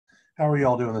How are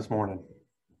y'all doing this morning?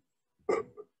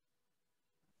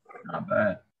 Not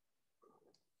bad.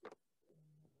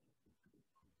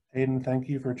 Hayden, thank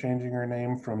you for changing your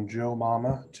name from Joe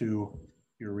Mama to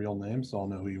your real name, so I'll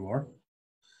know who you are.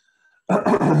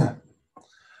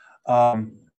 All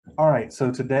right, so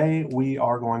today we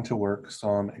are going to work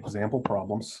some example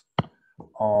problems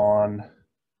on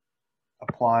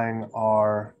applying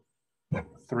our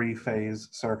three-phase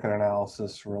circuit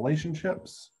analysis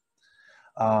relationships.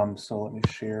 So let me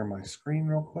share my screen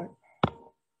real quick.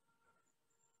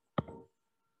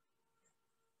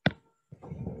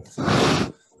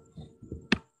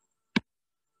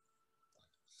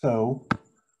 So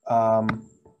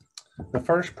the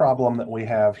first problem that we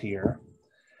have here,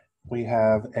 we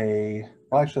have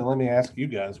well, actually, let me ask you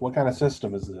guys, what kind of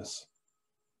system is this?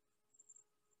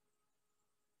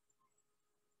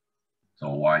 It's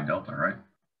all Y delta, right?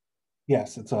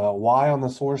 Yes, it's a Y on the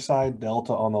source side,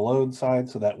 delta on the load side,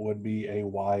 so that would be a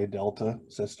Y delta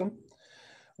system.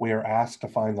 We are asked to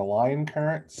find the line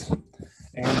currents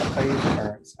and the phase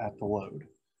currents at the load.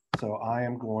 So I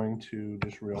am going to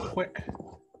just real quick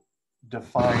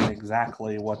define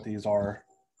exactly what these are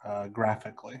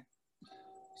graphically.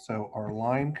 So our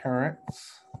line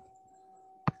currents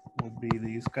would be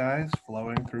these guys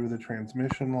flowing through the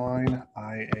transmission line,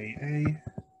 IAA,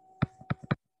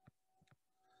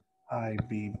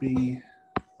 IBB,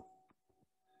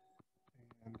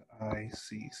 and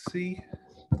ICC.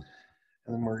 And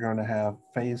then we're going to have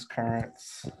phase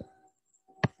currents,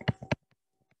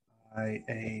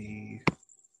 IAB,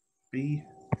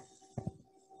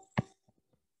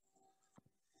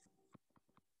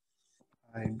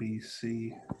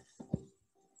 IBC,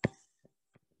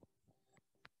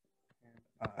 and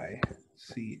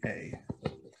ICA,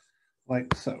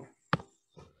 like so.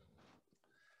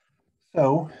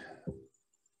 So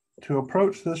to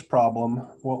approach this problem,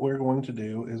 what we're going to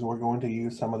do is we're going to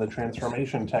use some of the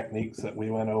transformation techniques that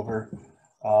we went over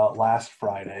last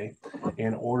Friday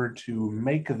in order to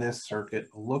make this circuit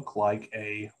look like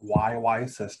a YY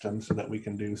system so that we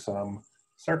can do some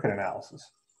circuit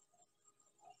analysis.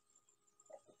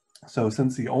 So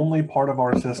since the only part of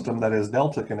our system that is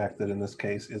delta connected in this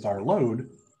case is our load,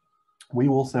 we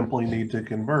will simply need to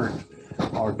convert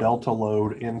our delta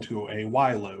load into a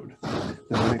Y load.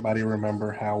 Does anybody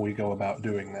remember how we go about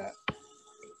doing that?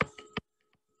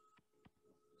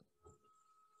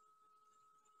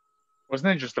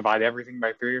 Wasn't it just divide everything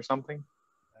by 3 or something?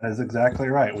 That is exactly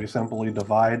right. We simply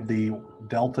divide the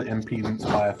delta impedance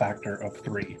by a factor of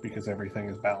 3 because everything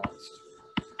is balanced.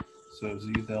 So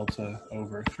Z delta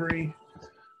over 3,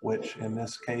 which in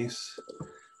this case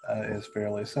is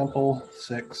fairly simple,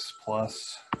 6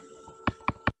 plus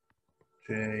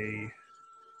J4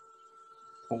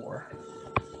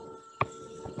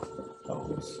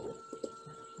 ohms.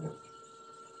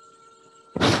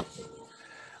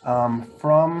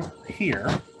 From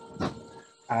here,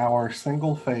 our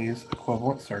single phase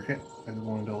equivalent circuit is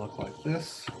going to look like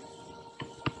this.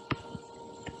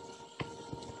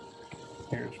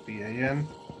 Here's VAN.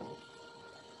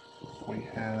 We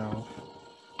have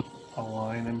a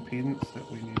line impedance that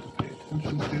we need to pay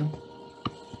attention to.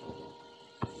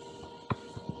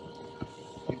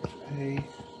 Here's A,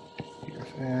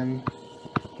 here's N,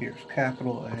 here's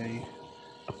capital A,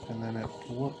 and then it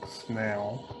looks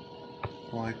now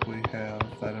like we have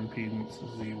that impedance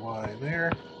ZY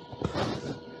there.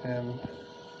 And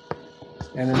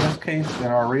in this case, in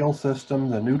our real system,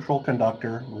 the neutral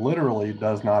conductor literally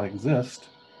does not exist.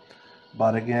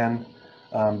 But again,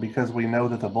 because we know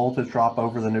that the voltage drop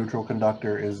over the neutral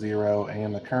conductor is 0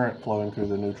 and the current flowing through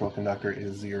the neutral conductor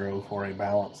is 0 for a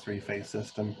balanced three-phase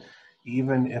system,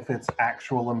 even if its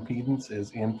actual impedance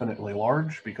is infinitely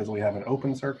large because we have an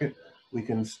open circuit, we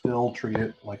can still treat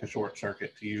it like a short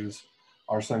circuit to use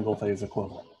our single phase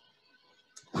equivalent.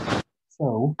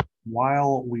 So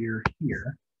while we're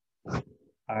here,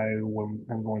 I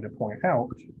am going to point out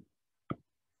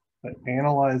that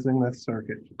analyzing this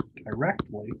circuit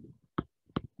directly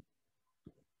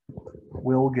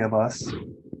will give us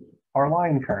our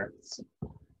line currents.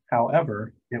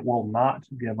 However, it will not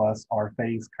give us our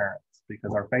phase currents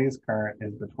because our phase current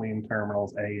is between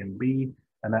terminals A and B,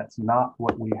 and that's not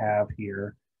what we have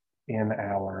here in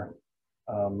our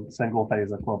single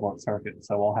phase equivalent circuit.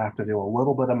 So we'll have to do a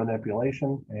little bit of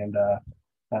manipulation, and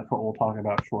that's what we'll talk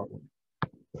about shortly.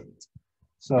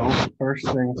 So first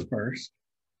things first,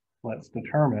 let's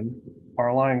determine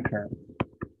our line current.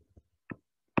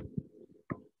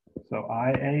 So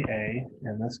IAA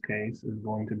in this case is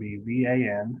going to be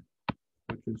VAN,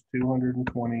 which is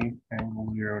 220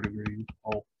 angle 0 degrees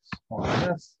volts on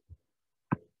this,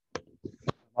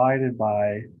 divided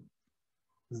by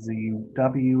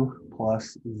ZW plus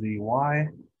zy.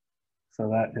 So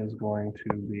that is going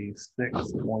to be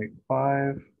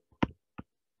 6.5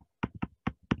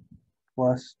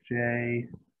 plus j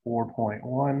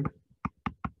 4.1.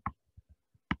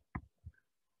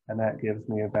 And that gives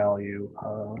me a value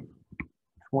of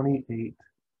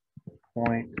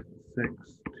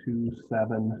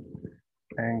 28.627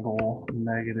 angle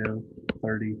negative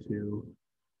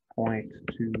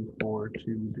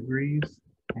 32.242 degrees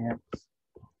amps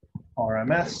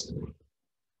RMS.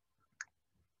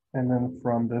 And then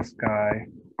from this guy,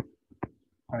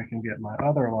 I can get my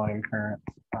other line current,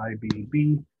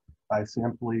 IBB, by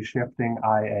simply shifting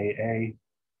IAA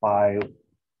by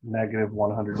negative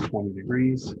 120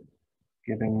 degrees,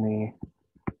 giving me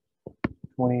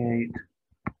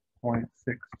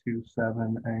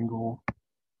 28.627 angle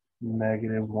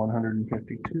negative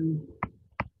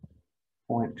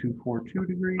 152.242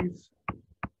 degrees.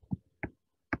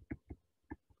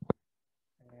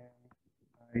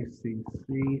 And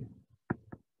ICC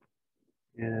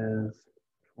is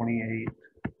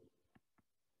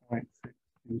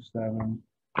 28.627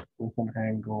 with an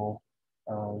angle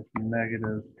of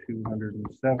negative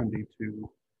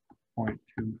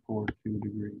 272.242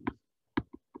 degrees.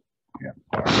 Yeah.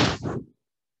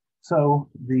 So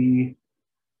the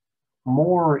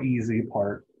more easy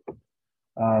part,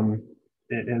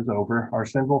 it is over. Our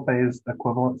single phase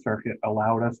equivalent circuit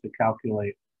allowed us to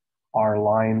calculate our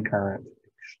line current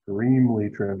extremely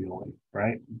trivially,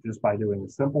 right? Just by doing a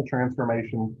simple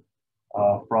transformation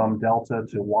from delta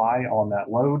to Y on that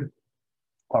load,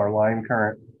 our line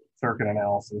current circuit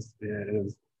analysis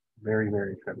is very,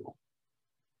 very trivial.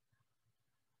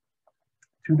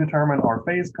 To determine our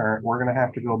phase current, we're going to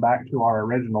have to go back to our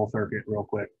original circuit real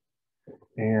quick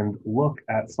and look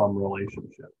at some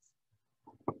relationships.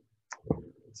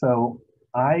 So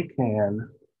I can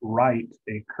write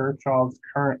a Kirchhoff's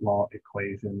current law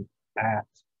equation at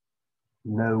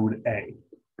node A.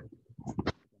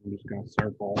 I'm just going to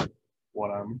circle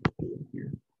what I'm doing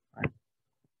here. Right.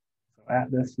 So at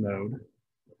this node,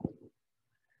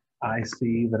 I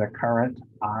see that a current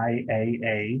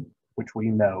IAA, which we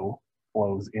know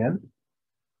flows in.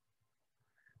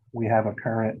 We have a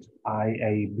current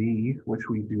IAB, which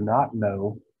we do not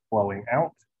know flowing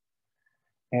out,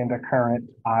 and a current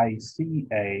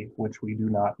ICA, which we do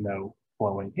not know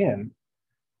flowing in.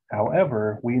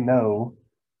 However, we know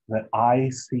that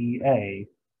ICA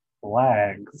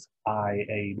lags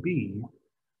IAB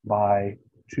by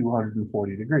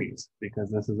 240 degrees because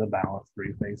this is a balanced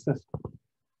three-phase system.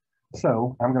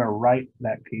 So I'm going to write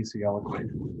that PCL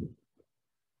equation.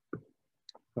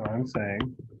 So I'm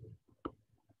saying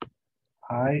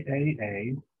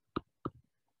IAA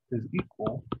is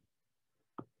equal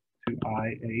to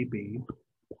IAB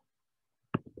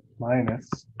minus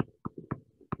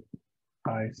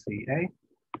ICA.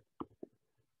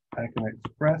 I can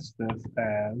express this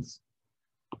as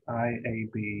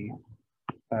IAB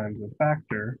times a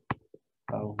factor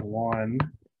of 1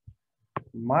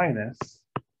 minus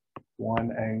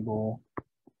 1 angle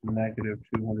negative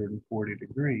 240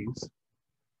 degrees.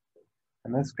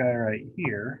 And this guy right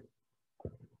here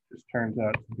just turns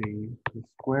out to be the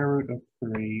square root of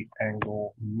 3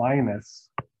 angle minus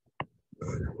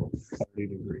 30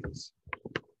 degrees.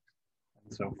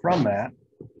 And so from that,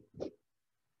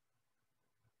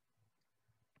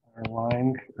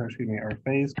 our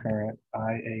phase current,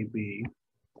 IAB,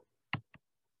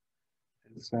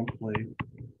 is simply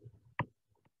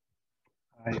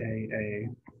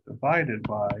IAA divided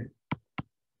by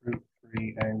root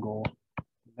 3 angle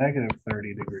negative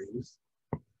 30 degrees.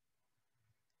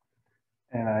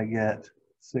 And I get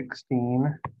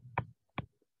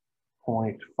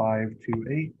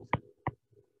 16.528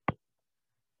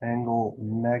 angle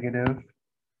negative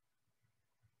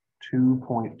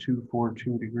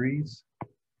 2.242 degrees.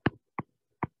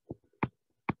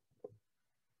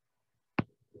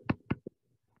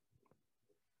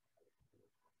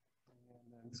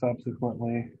 And then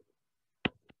subsequently,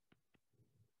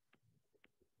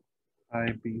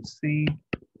 IBC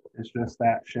is just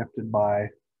that shifted by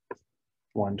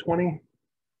 120.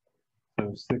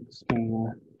 So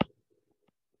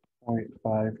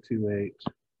 16.528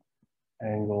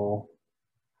 angle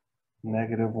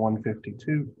negative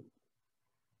 152.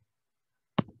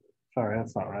 Sorry,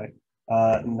 that's not right.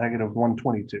 Negative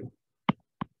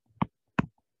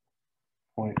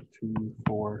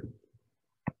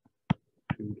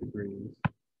 122.242 degrees.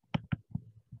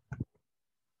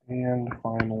 And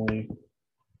finally,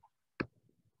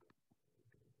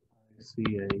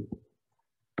 ICA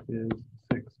is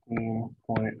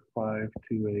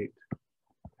 16.528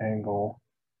 angle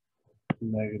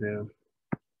negative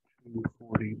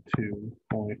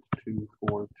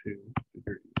 242.242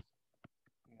 degrees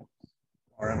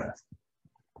RMS.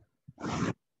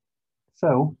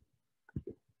 So,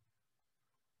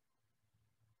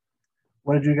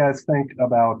 what did you guys think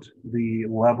about the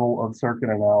level of circuit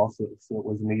analysis that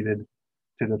was needed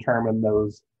to determine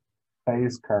those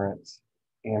phase currents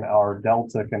in our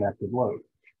delta connected load?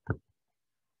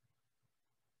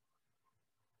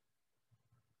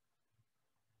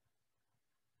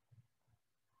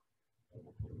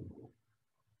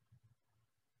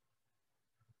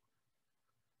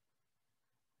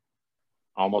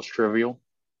 Almost trivial.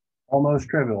 Almost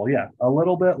trivial, yeah. A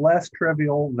little bit less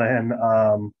trivial than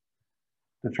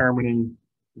determining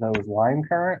those line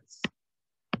currents.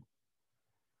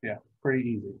 Yeah, pretty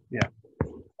easy, yeah.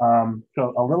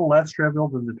 So a little less trivial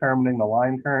than determining the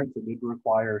line currents. It did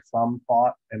require some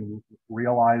thought and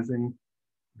realizing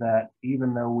that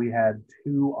even though we had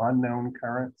two unknown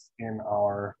currents in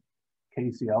our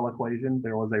KCL equation,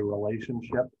 there was a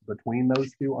relationship between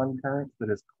those two uncurrents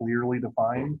that is clearly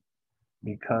defined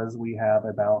because we have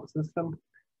a balanced system.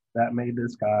 That made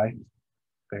this guy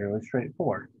fairly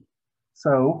straightforward.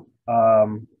 So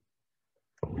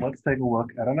let's take a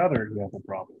look at another example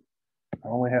problem. I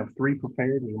only have 3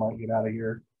 prepared. We might get out of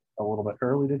here a little bit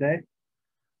early today.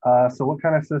 So what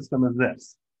kind of system is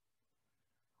this?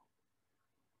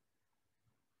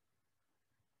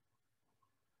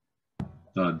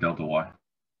 The delta Y.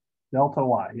 Delta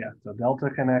Y, yeah. So delta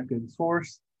connected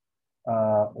source,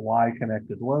 Y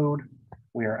connected load.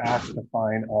 We are asked to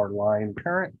find our line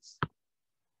currents.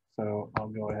 So I'll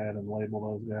go ahead and label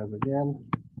those guys again.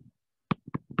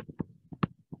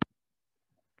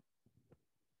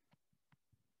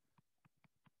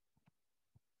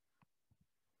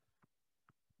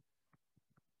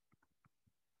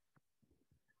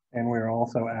 And we're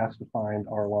also asked to find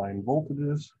our line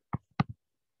voltages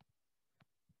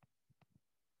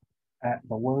at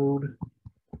the load.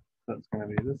 So it's going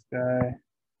to be this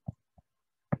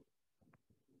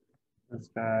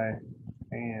guy,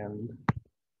 and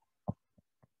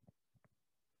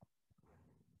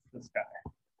this guy.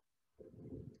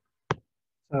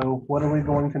 So what are we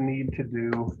going to need to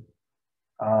do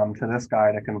to this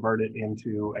guy to convert it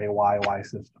into a YY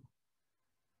system?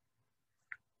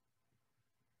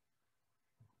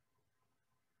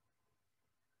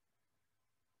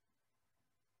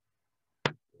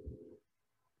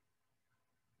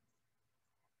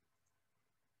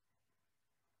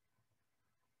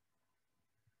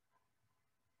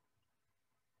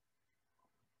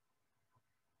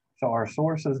 So our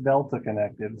source is delta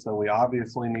connected, so we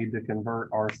obviously need to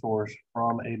convert our source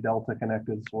from a delta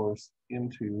connected source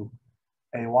into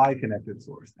a Y connected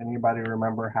source. Anybody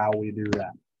remember how we do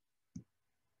that?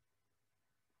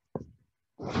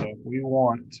 So if we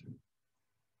want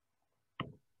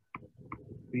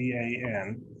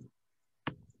VAN,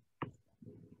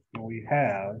 and we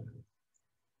have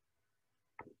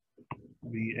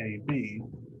VAB,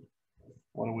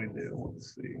 what do we do?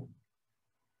 Let's see.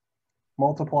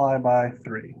 Multiply by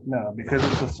 3. No, because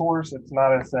it's a source, it's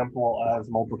not as simple as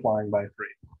multiplying by 3.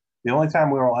 The only time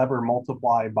we will ever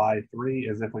multiply by 3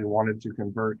 is if we wanted to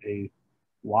convert a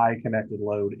Y connected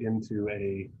load into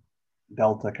a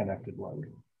delta connected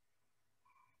load.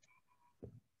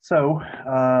 So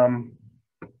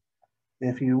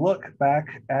if you look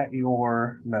back at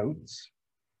your notes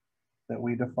that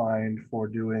we defined for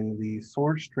doing the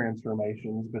source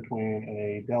transformations between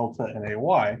a delta and a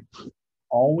Y,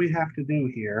 all we have to do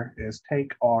here is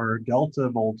take our delta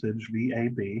voltage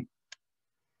VAB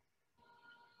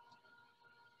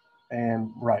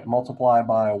and multiply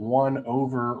by 1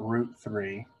 over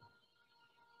 √3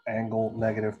 angle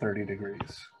negative 30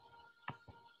 degrees.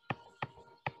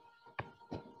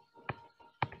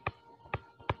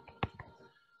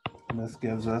 And this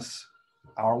gives us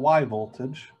our Y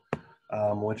voltage,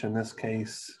 which in this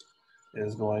case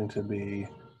is going to be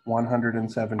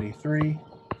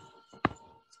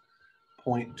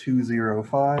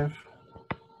 173.205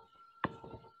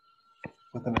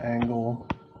 with an angle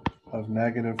of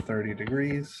negative 30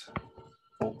 degrees,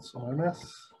 volts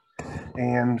RMS.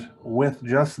 And with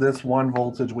just this one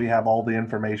voltage, we have all the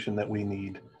information that we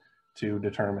need to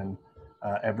determine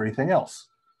everything else.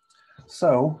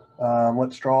 So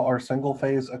let's draw our single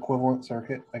phase equivalent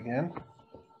circuit again.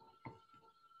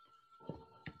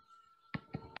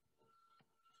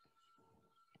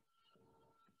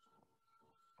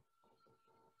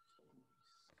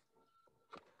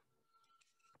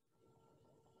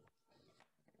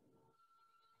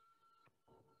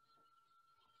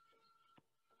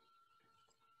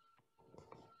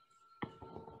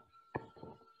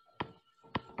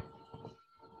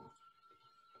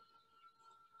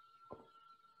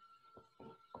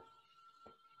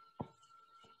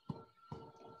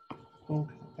 A,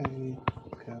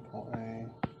 capital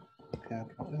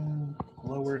N,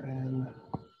 lower N,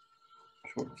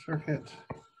 short circuit.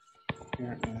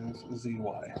 Here is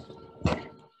ZY.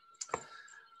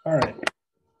 All right.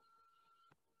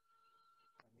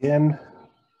 Again,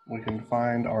 we can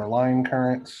find our line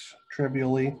currents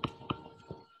trivially.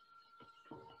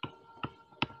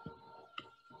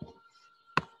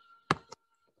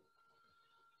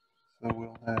 So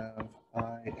we'll have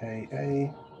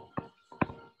IAA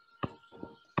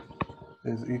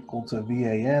is equal to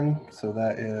VAN, so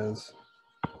that is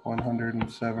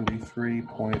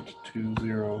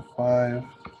 173.205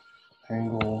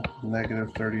 angle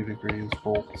negative 30 degrees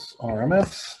volts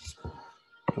RMS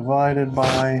divided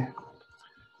by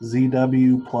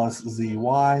ZW plus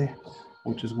ZY,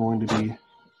 which is going to be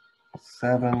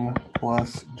 7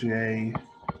 plus J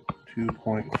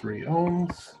 2.3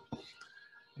 ohms.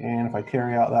 And if I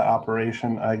carry out that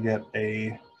operation, I get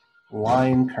a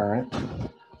line current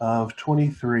of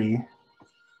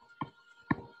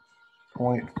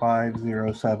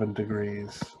 23.507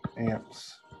 degrees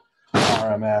amps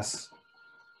RMS.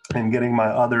 And getting my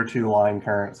other two line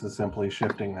currents is simply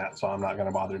shifting that, so I'm not going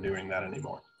to bother doing that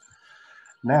anymore.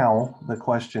 Now, the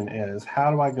question is,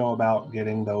 how do I go about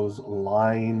getting those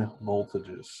line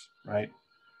voltages, right?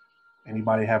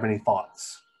 Anybody have any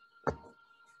thoughts?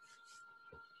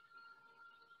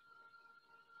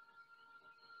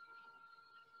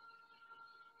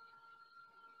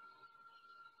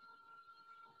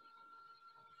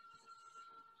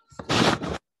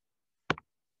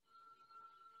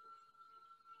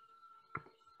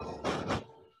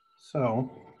 So,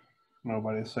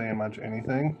 nobody's saying much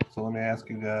anything. So let me ask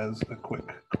you guys a quick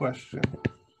question.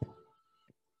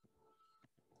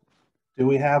 Do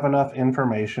we have enough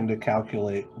information to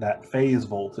calculate that phase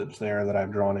voltage there that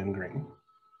I've drawn in green?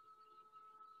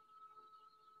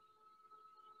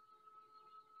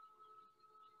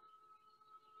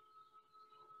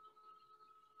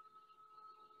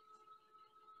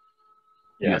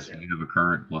 Yes, you have a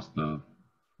current plus the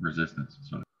resistance.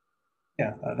 So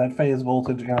Yeah, that phase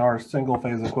voltage in our single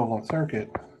phase equivalent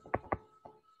circuit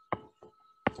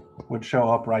would show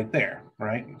up right there,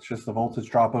 right? It's just the voltage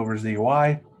drop over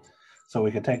ZY. So we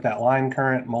could take that line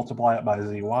current, multiply it by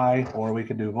ZY, or we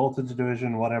could do voltage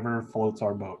division, whatever floats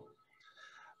our boat.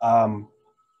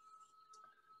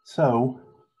 So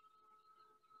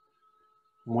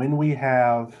when we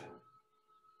have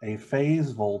a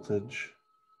phase voltage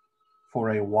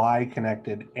for a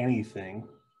Y-connected anything,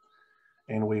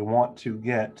 and we want to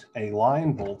get a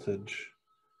line voltage,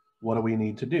 what do we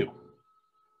need to do?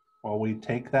 Well, we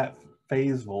take that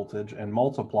phase voltage and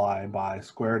multiply by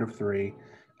square root of 3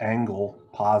 angle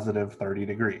positive 30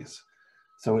 degrees.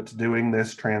 So it's doing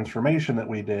this transformation that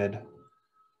we did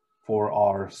for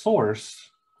our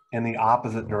source in the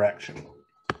opposite direction.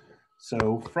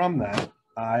 So from that,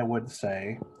 I would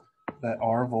say that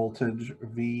our voltage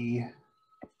VAB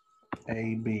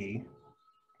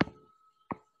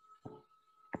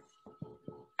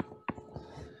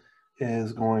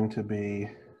is going to be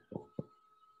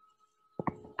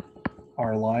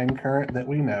our line current that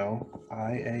we know,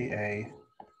 IAA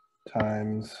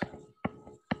times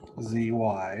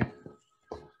ZY,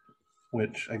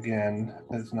 which again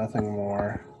is nothing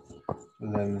more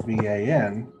than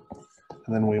VAN.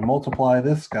 And then we multiply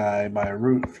this guy by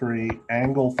root 3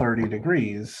 angle 30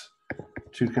 degrees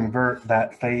to convert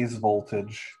that phase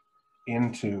voltage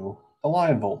into a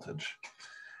line voltage.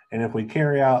 And if we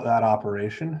carry out that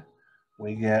operation,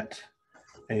 we get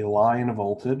a line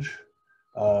voltage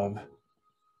of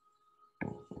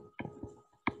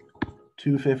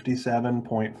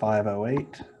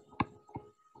 257.508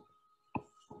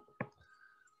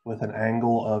 with an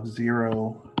angle of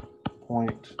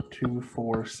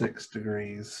 0.246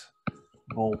 degrees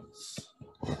volts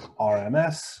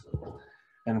RMS.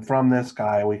 And from this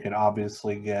guy, we could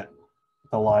obviously get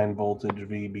the line voltage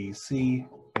VBC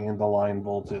and the line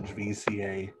voltage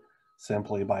VCA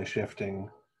simply by shifting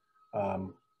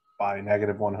by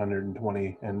negative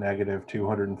 120 and negative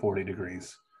 240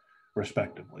 degrees,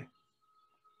 respectively.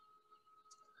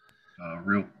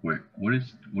 real quick, what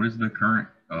is the current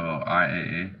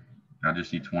IAA? I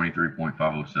just see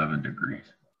 23.507 degrees.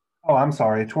 Oh, I'm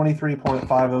sorry,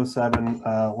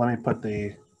 23.507. Let me put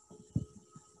the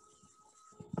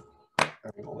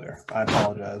angle there. I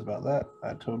apologize about that.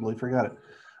 I totally forgot it.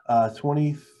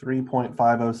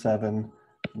 23.507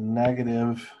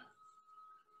 negative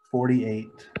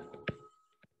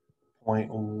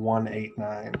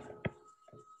 48.189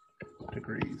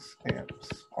 degrees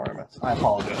amps RMS. I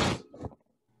apologize.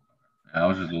 I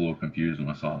was just a little confused when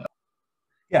I saw that.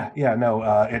 Yeah, no,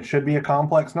 it should be a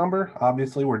complex number.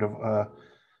 Obviously,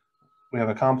 we have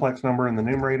a complex number in the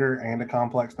numerator and a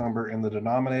complex number in the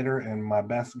denominator, and my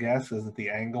best guess is that the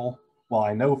angle, well,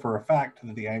 I know for a fact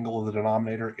that the angle of the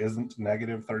denominator isn't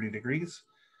negative 30 degrees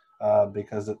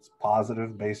because it's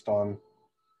positive based on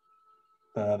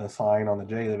the sign on the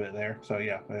J bit there. So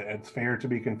yeah, it's fair to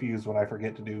be confused when I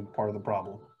forget to do part of the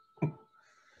problem.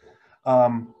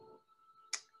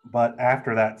 But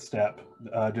after that step,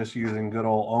 just using good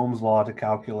old Ohm's law to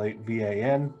calculate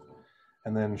VAN,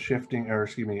 and then and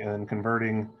then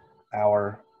converting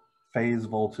our phase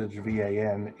voltage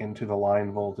VAN into the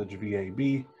line voltage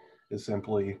VAB is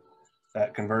simply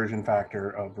that conversion factor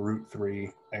of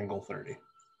 √3 angle 30.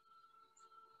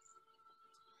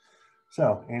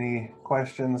 So, any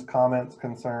questions, comments,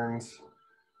 concerns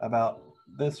about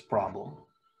this problem?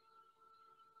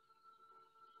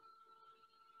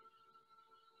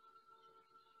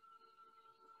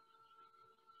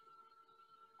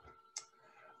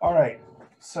 All right,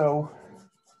 so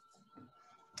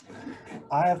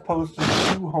I have posted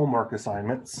 2 homework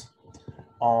assignments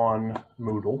on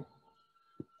Moodle.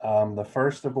 The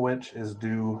first of which is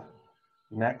due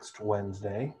next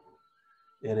Wednesday.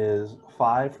 It is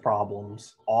 5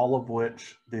 problems, all of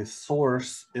which the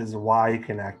source is Y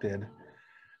connected,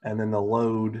 and then the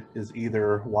load is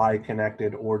either Y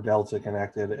connected or delta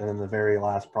connected, and then the very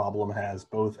last problem has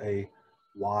both a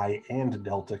Y and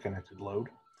delta connected load.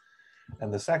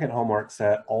 And the second homework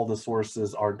set, all the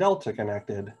sources are delta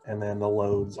connected, and then the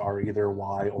loads are either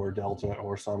Y or delta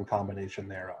or some combination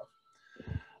thereof.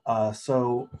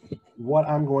 So what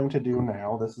I'm going to do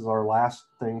now, this is our last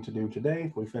thing to do today.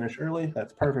 If we finish early,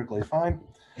 that's perfectly fine.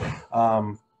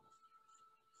 But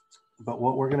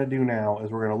what we're going to do now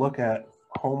is we're going to look at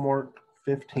homework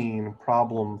 15,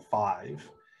 problem 5,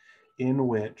 in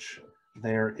which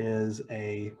there is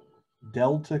a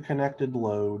delta connected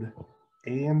load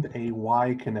and a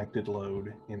Y connected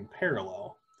load in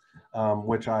parallel,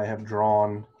 which I have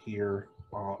drawn here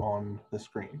on the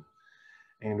screen.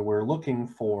 And we're looking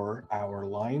for our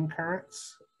line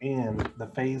currents and the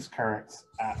phase currents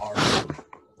at our load.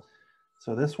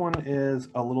 So this one is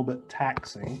a little bit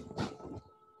taxing.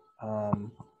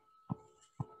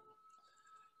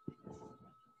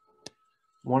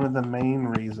 One of the main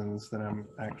reasons that I'm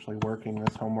actually working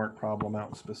this homework problem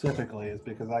out specifically is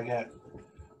because I get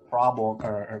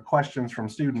questions from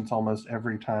students almost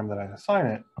every time that I assign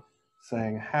it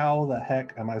saying, how the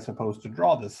heck am I supposed to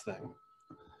draw this thing?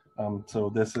 So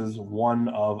this is one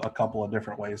of a couple of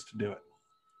different ways to do it.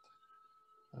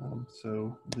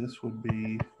 So this would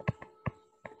be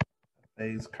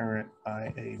phase current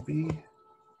IAB.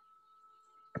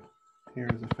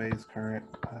 Here's a phase current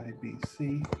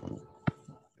IBC. I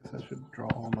guess I should draw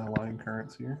all my line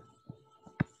currents here.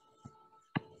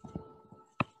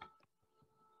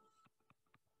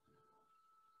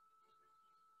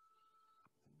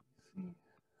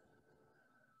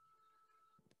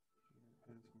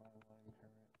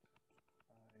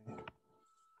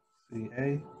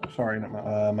 ICA, sorry, not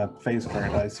my phase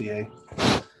current ICA.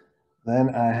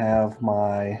 Then I have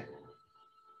my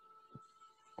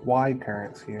Y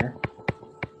currents here.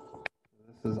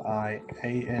 This is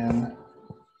IAN,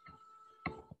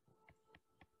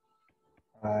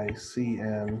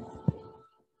 ICN,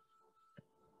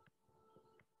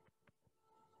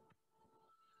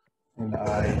 and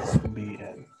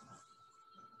IBN.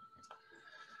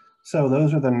 So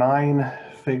those are the 9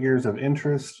 figures of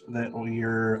interest that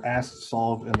you're asked to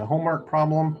solve in the homework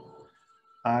problem.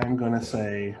 I'm going to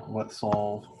say, let's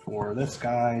solve for this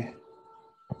guy,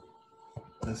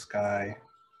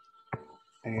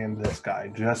 and this guy,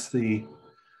 just the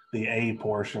A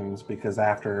portions, because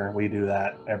after we do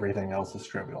that, everything else is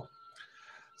trivial.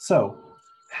 So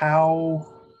how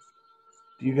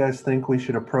do you guys think we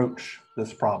should approach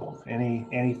this problem?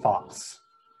 Any thoughts?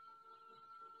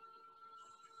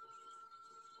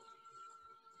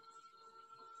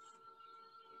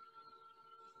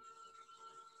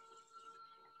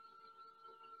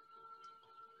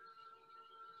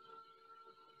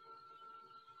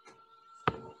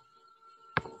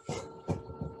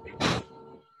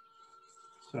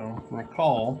 So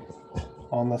recall,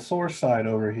 on the source side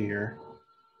over here,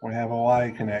 we have a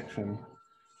Y connection.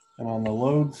 And on the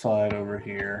load side over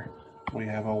here, we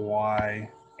have a Y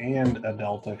and a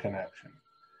delta connection.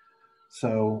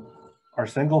 So our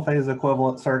single phase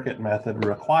equivalent circuit method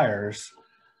requires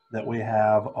that we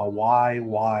have a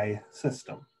Y-Y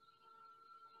system.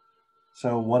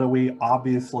 So what do we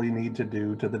obviously need to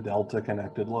do to the delta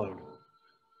connected load?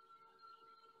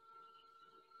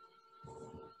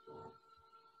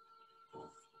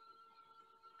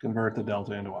 Convert the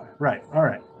delta into Y. Right, all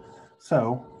right.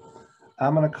 So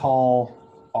I'm going to call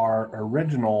our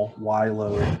original Y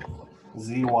load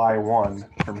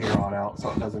ZY1 from here on out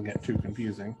so it doesn't get too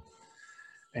confusing.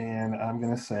 And I'm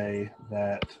going to say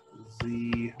that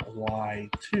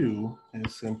ZY2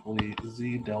 is simply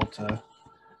Z delta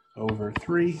over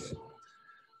 3,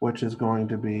 which is going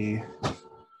to be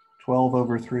 12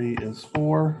 over 3 is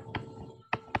 4,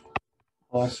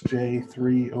 plus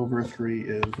J3 over 3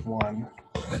 is 1,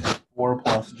 4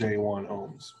 plus J1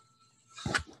 ohms.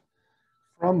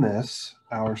 From this,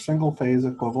 our single phase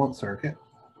equivalent circuit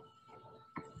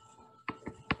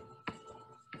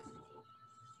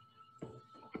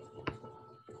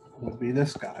would be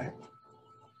this guy.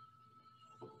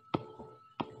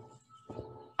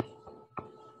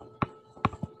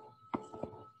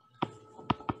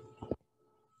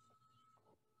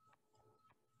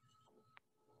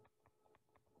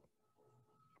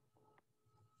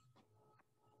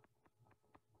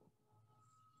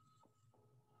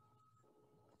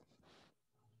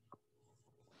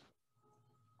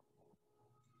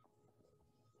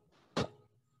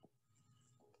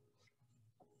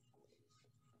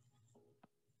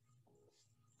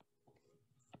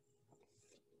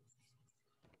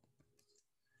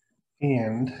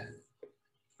 And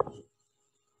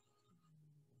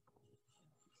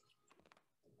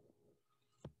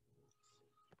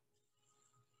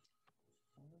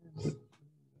I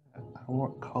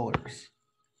want colors.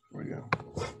 There we go.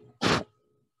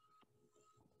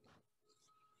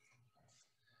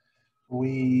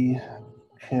 We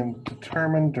can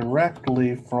determine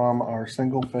directly from our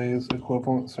single phase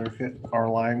equivalent circuit our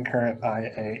line current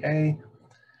IAA.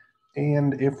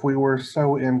 And if we were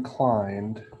so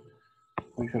inclined,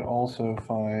 we could also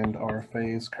find our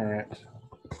phase current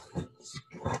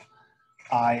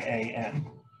IAN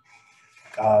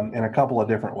in a couple of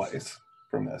different ways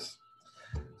from this.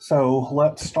 So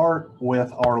let's start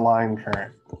with our line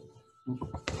current.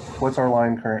 What's our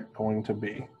line current going to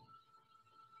be?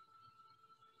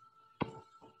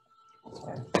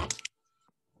 Sorry.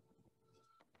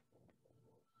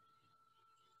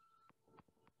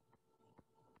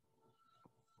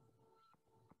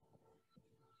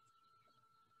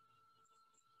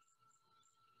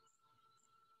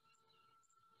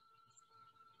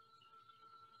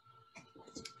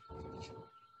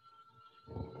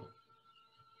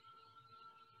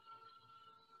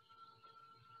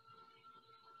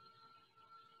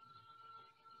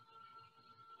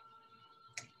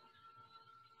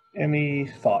 Any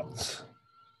thoughts?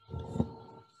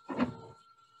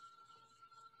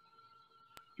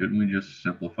 Couldn't we just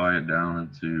simplify it down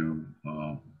into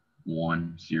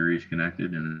one series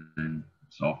connected and then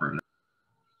solve for that?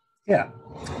 Yeah.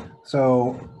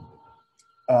 So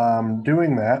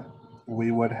doing that,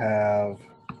 we would have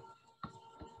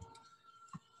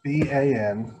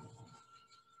BAN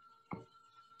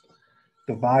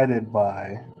divided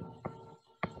by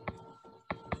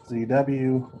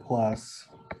ZW plus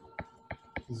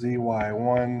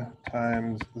ZY1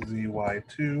 times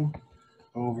ZY2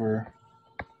 over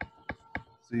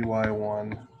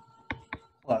ZY1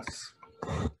 plus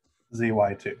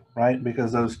ZY2, right?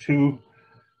 Because those two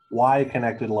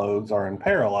Y-connected loads are in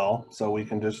parallel, so we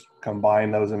can just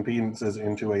combine those impedances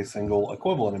into a single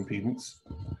equivalent impedance.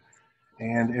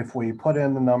 And if we put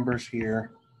in the numbers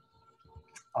here,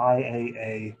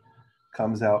 IAA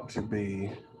comes out to be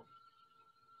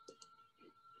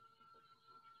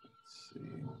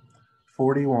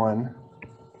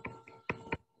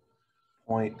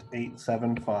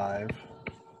 41.875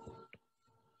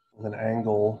 with an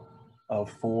angle of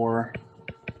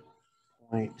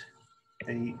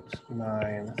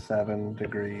 4.897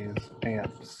 degrees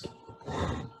amps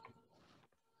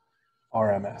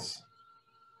RMS.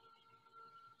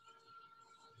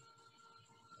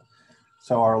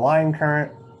 So our line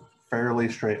current, fairly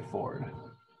straightforward.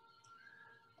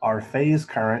 Our phase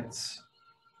currents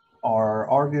are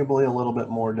arguably a little bit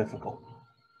more difficult.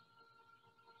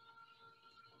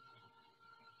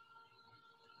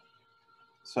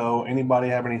 So anybody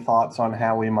have any thoughts on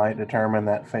how we might determine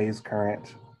that phase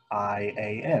current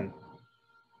IAN?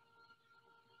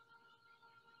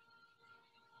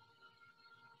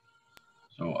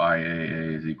 So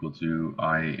IAA is equal to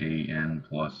IAN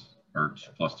plus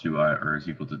 2I, or is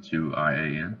equal to 2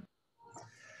 IAN.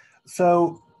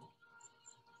 So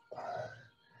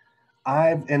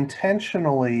I've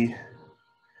intentionally,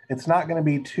 it's not going to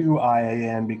be 2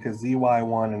 IAN because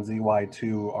ZY1 and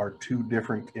ZY2 are two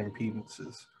different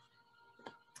impedances.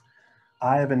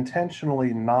 I have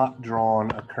intentionally not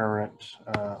drawn a current.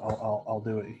 I'll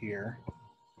do it here.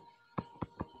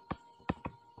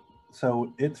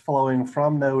 So it's flowing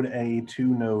from node A to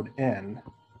node N,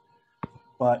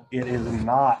 but it is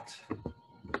not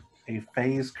a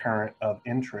phase current of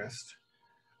interest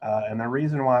And the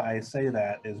reason why I say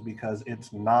that is because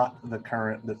it's not the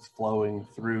current that's flowing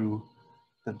through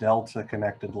the delta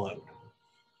connected load,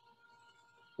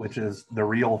 which is the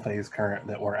real phase current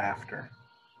that we're after.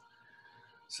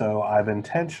 So I've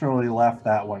intentionally left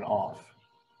that one off.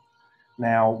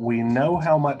 Now we know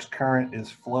how much current is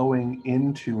flowing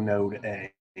into node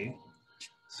A,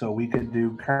 so we could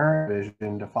do current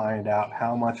division to find out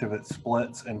how much of it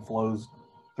splits and flows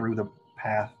through the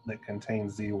path that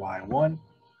contains ZY1,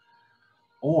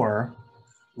 or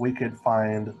we could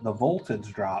find the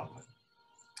voltage drop,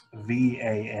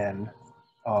 VAN,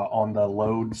 on the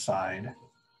load side,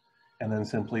 and then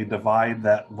simply divide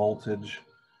that voltage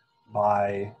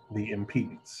by the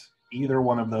impedance. Either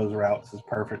one of those routes is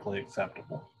perfectly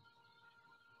acceptable.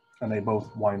 And they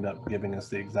both wind up giving us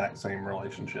the exact same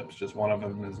relationships, just one of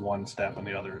them is one step and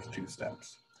the other is two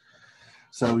steps.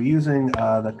 So using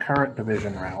the current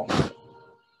division route,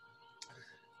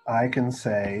 I can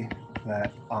say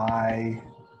that IAN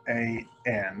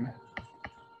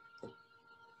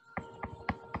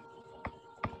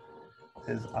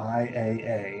is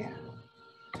IAA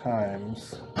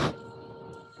times,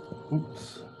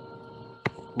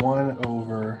 1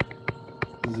 over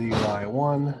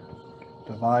ZY1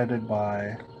 divided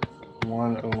by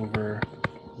 1 over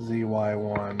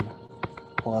ZY1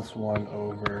 plus 1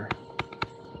 over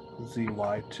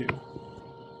ZY2,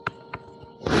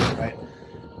 right?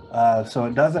 So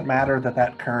it doesn't matter that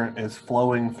that current is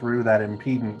flowing through that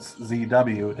impedance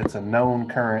ZW. It's a known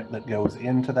current that goes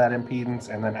into that impedance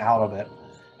and then out of it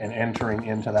and entering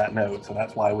into that node. So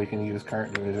that's why we can use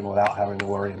current division without having to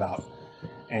worry about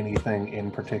anything in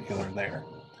particular there.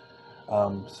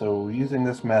 So using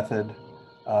this method,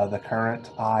 the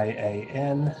current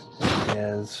IAN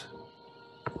is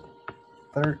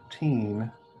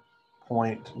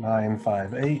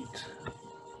 13.958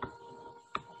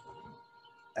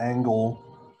 angle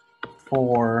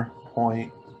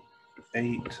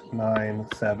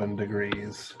 4.897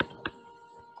 degrees.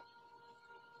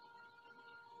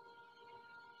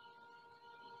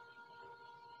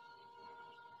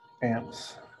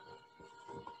 Amps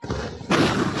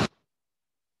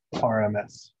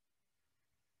RMS.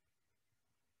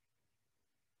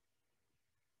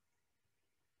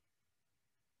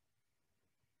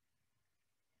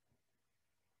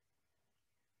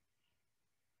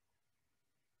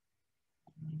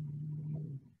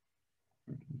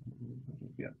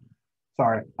 Yeah,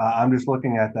 sorry, I'm just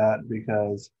looking at that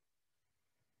because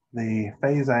the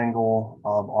phase angle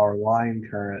of our line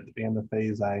current and the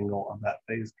phase angle of that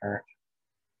phase current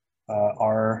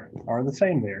are the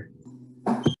same there,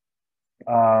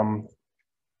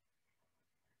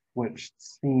 which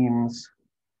seems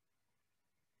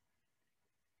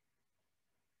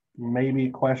maybe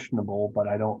questionable, but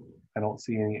I don't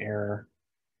see any error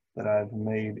that I've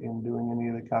made in doing any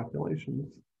of the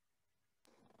calculations.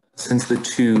 Since the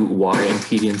two Y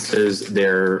impedances,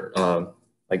 they're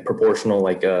like proportional,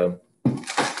 like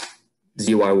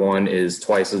ZY1 is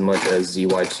twice as much as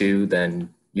ZY2,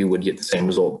 then you would get the same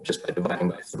result just by dividing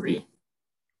by 3.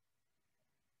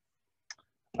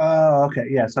 Oh, okay,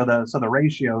 yeah. So the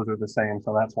ratios are the same,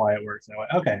 so that's why it works that way.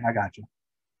 Okay, I got you.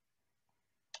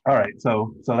 All right,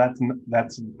 so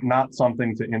that's not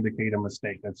something to indicate a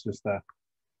mistake. That's just a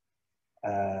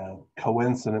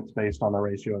coincidence based on the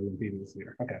ratio of the impedance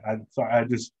here. Okay,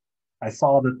 I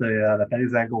saw that the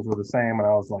phase angles were the same, and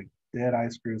I was like, did I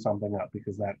screw something up?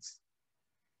 Because that's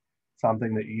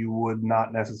something that you would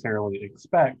not necessarily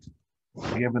expect,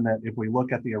 given that if we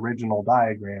look at the original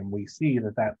diagram, we see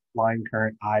that that line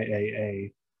current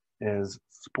IAA is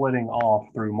splitting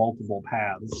off through multiple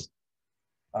paths.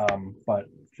 But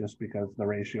just because the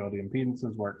ratio of the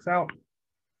impedances works out,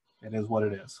 it is what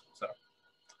it is. So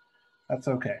that's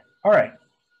okay. All right.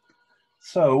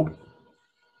 So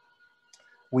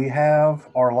we have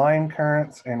our line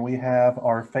currents and we have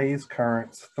our phase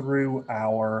currents through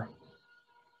our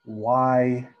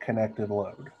Y connected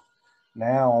load.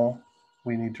 Now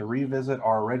we need to revisit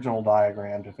our original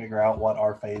diagram to figure out what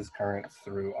our phase currents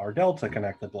through our delta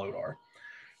connected load are.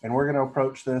 And we're going to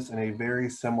approach this in a very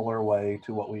similar way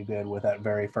to what we did with that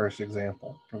very first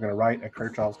example. We're going to write a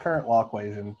Kirchhoff's current law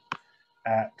equation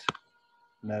at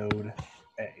node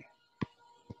A.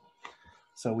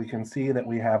 So we can see that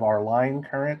we have our line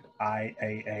current,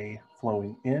 IAA,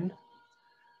 flowing in.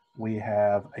 We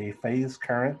have a phase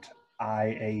current,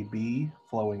 IAB,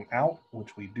 flowing out,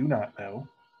 which we do not know.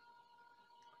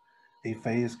 A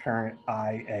phase current,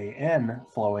 IAN,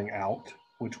 flowing out,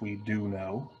 which we do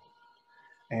know.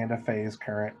 And a phase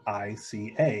current,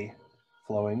 ICA,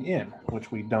 flowing in,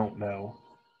 which we don't know,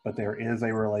 but there is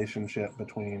a relationship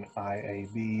between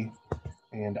IAB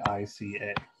and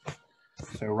ICA.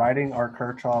 So writing our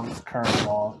Kirchhoff's current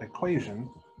law equation,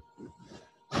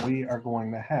 we are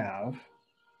going to have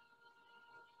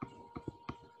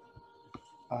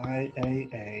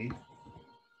IAA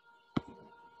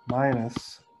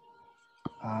minus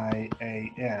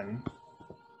IAN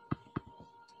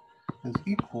is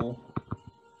equal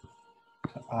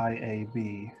to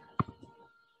IAB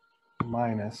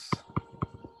minus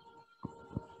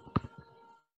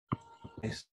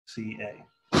ICA.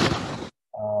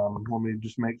 Let me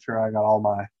just make sure I got all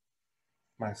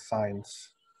my signs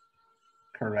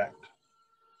correct.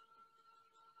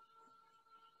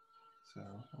 So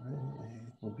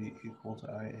IAA will be equal to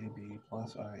IAB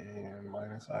plus IAN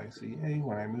minus ICA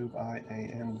when I move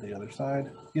IAN to the other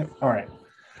side. Yep, all right.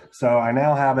 So I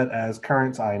now have it as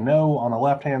currents I know on the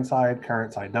left-hand side,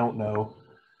 currents I don't know.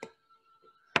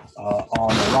 On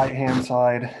the right-hand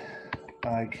side,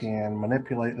 I can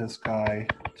manipulate this guy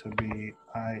to be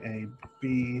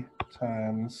IAB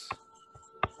times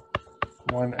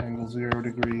 1 angle 0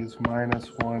 degrees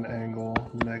minus 1 angle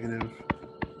negative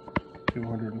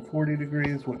 240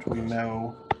 degrees, which we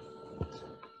know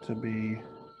to be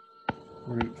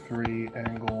root 3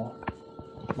 angle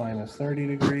minus 30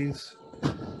 degrees.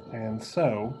 And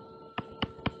so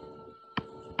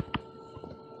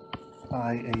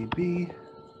IAB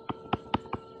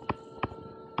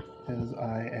is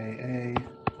IAA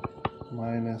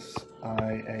minus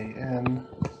IAN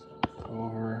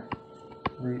over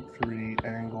root 3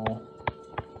 angle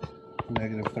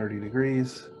negative 30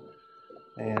 degrees.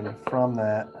 And from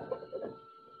that,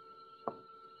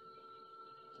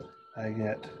 I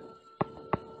get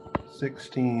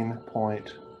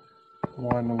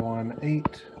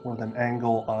 16.118 with an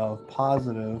angle of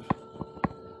positive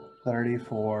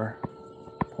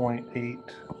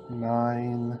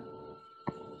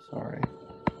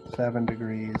 7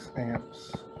 degrees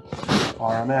amps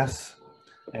RMS.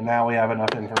 And now we have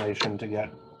enough information to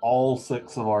get all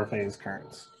 6 of our phase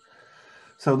currents.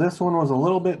 So this one was a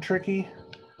little bit tricky,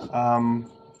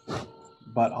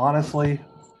 but honestly,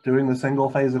 doing the single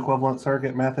phase equivalent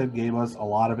circuit method gave us a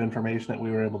lot of information that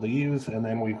we were able to use, and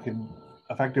then we could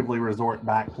effectively resort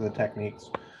back to the techniques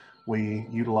we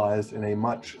utilized in a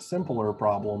much simpler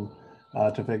problem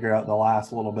to figure out the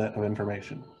last little bit of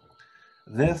information.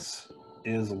 This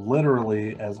is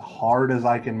literally as hard as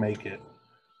I can make it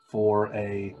for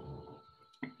a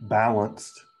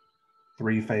balanced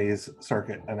 3-phase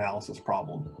circuit analysis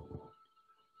problem.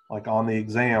 Like on the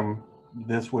exam,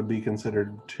 this would be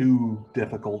considered too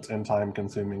difficult and time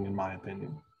consuming in my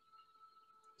opinion.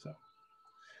 So,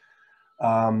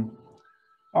 all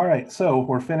right, so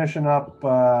we're finishing up,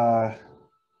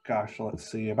 gosh, let's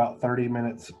see, about 30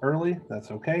 minutes early,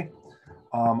 that's okay.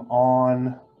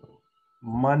 On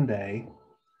Monday,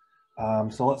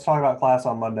 so let's talk about class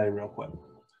on Monday real quick.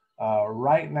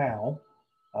 Right now,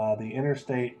 the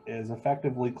interstate is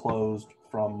effectively closed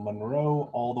from Monroe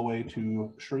all the way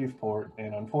to Shreveport,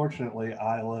 and unfortunately,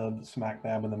 I live smack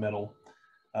dab in the middle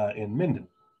in Minden.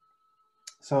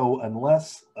 So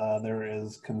unless there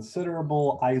is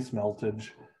considerable ice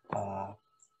meltage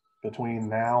between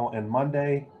now and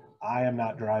Monday, I am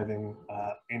not driving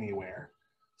anywhere.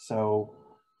 So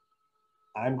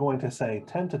I'm going to say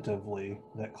tentatively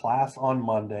that class on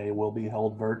Monday will be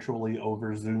held virtually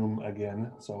over Zoom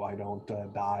again, so I don't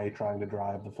die trying to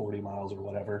drive the 40 miles or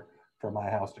whatever from my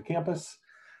house to campus.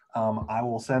 I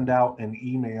will send out an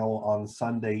email on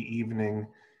Sunday evening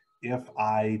if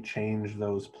I change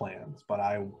those plans, but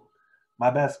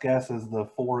my best guess is the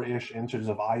 4-ish inches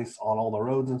of ice on all the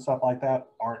roads and stuff like that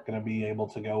aren't going to be able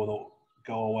to go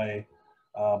away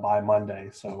by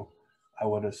Monday, so I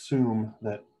would assume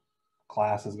that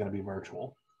class is going to be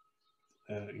virtual,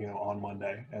 on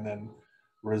Monday, and then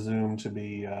resume to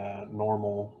be a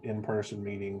normal in-person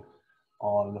meeting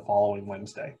on the following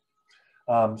Wednesday.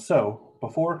 So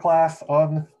before class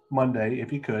on Monday,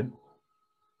 if you could,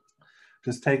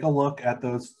 just take a look at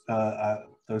those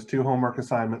 2 homework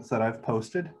assignments that I've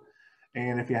posted.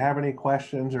 And if you have any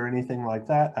questions or anything like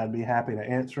that, I'd be happy to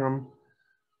answer them.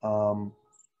 On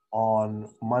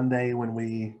Monday, when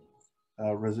we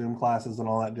resume classes and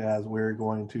all that jazz, we're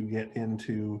going to get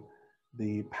into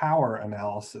the power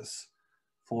analysis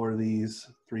for these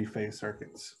 3-phase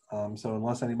circuits. So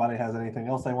unless anybody has anything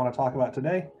else they want to talk about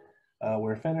today,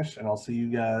 we're finished, and I'll see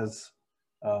you guys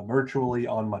virtually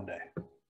on Monday.